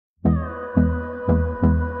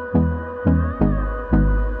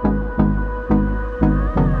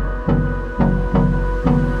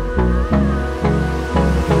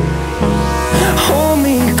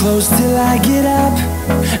close till I get up.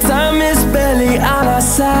 Time is barely on our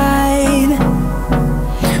side.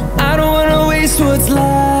 I don't wanna waste what's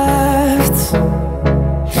left.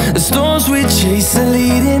 The storms we chase are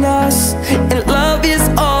leading us, and love is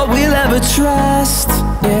all we'll ever trust.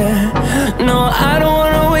 Yeah, no, I don't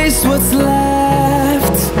wanna waste what's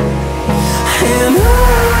left. And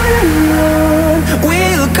on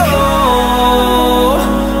we'll go,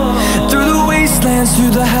 through the wastelands,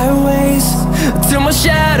 through the highways, till my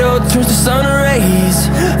shadow turns to sun rays.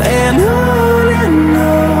 And on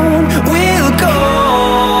we'll go,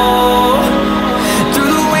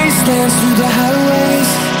 through the wastelands, through the highways,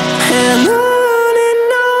 and on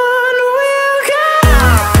we'll go.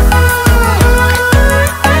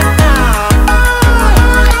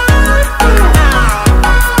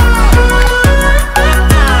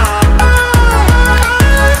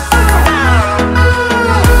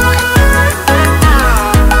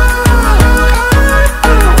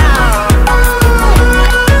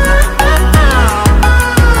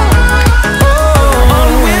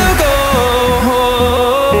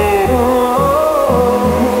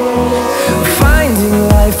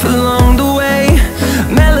 Along the way,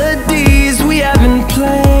 melodies we haven't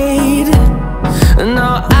played. No,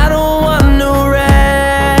 I don't want no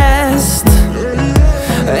rest.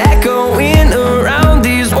 Echoing around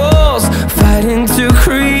these walls, fighting to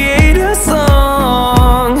create a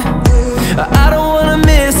song. I don't wanna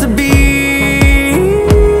miss a beat.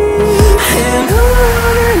 And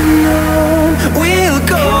on we'll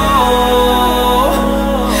go,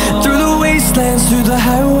 through the wastelands, through the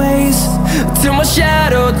highways, till my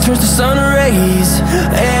shadow turns to sun rays.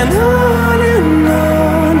 And on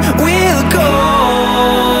we'll go,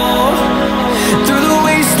 through the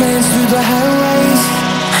wastelands, through the highways,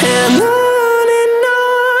 and on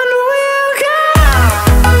we'll go.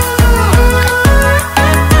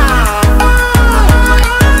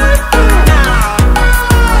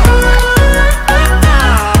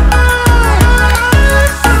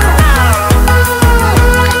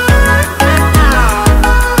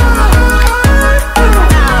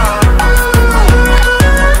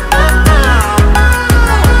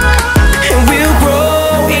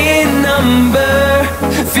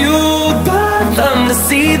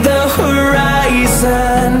 See the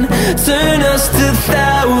horizon, turn us to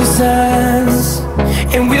thousands,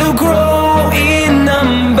 and we'll grow in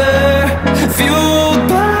number, fueled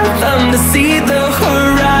by them. To see the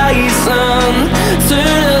horizon,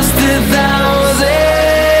 turn us to thousands,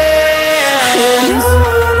 and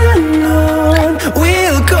on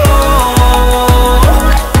we'll go,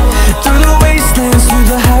 through the wastelands, through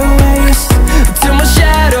the highways, till my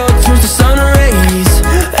shadow turns to sun rays.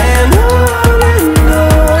 And on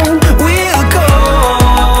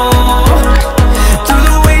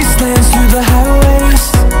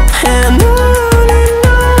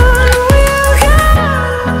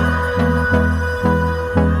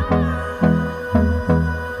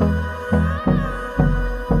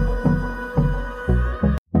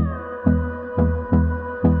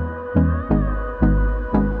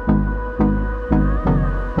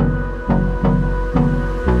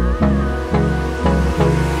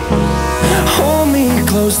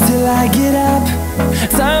close till I get up.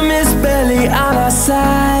 Time is barely on our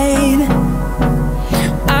side.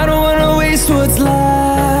 I don't wanna waste what's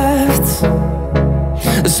left.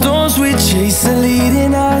 The storms we chase are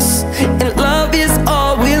leading us, and love is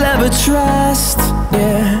all we'll ever trust.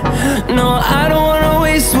 Yeah, no, I don't wanna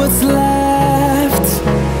waste what's left.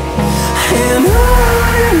 And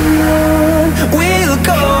on we'll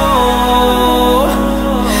go,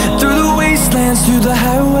 through the wastelands, through the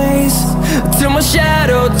highways, till my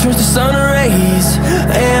shadow turns to sun rays.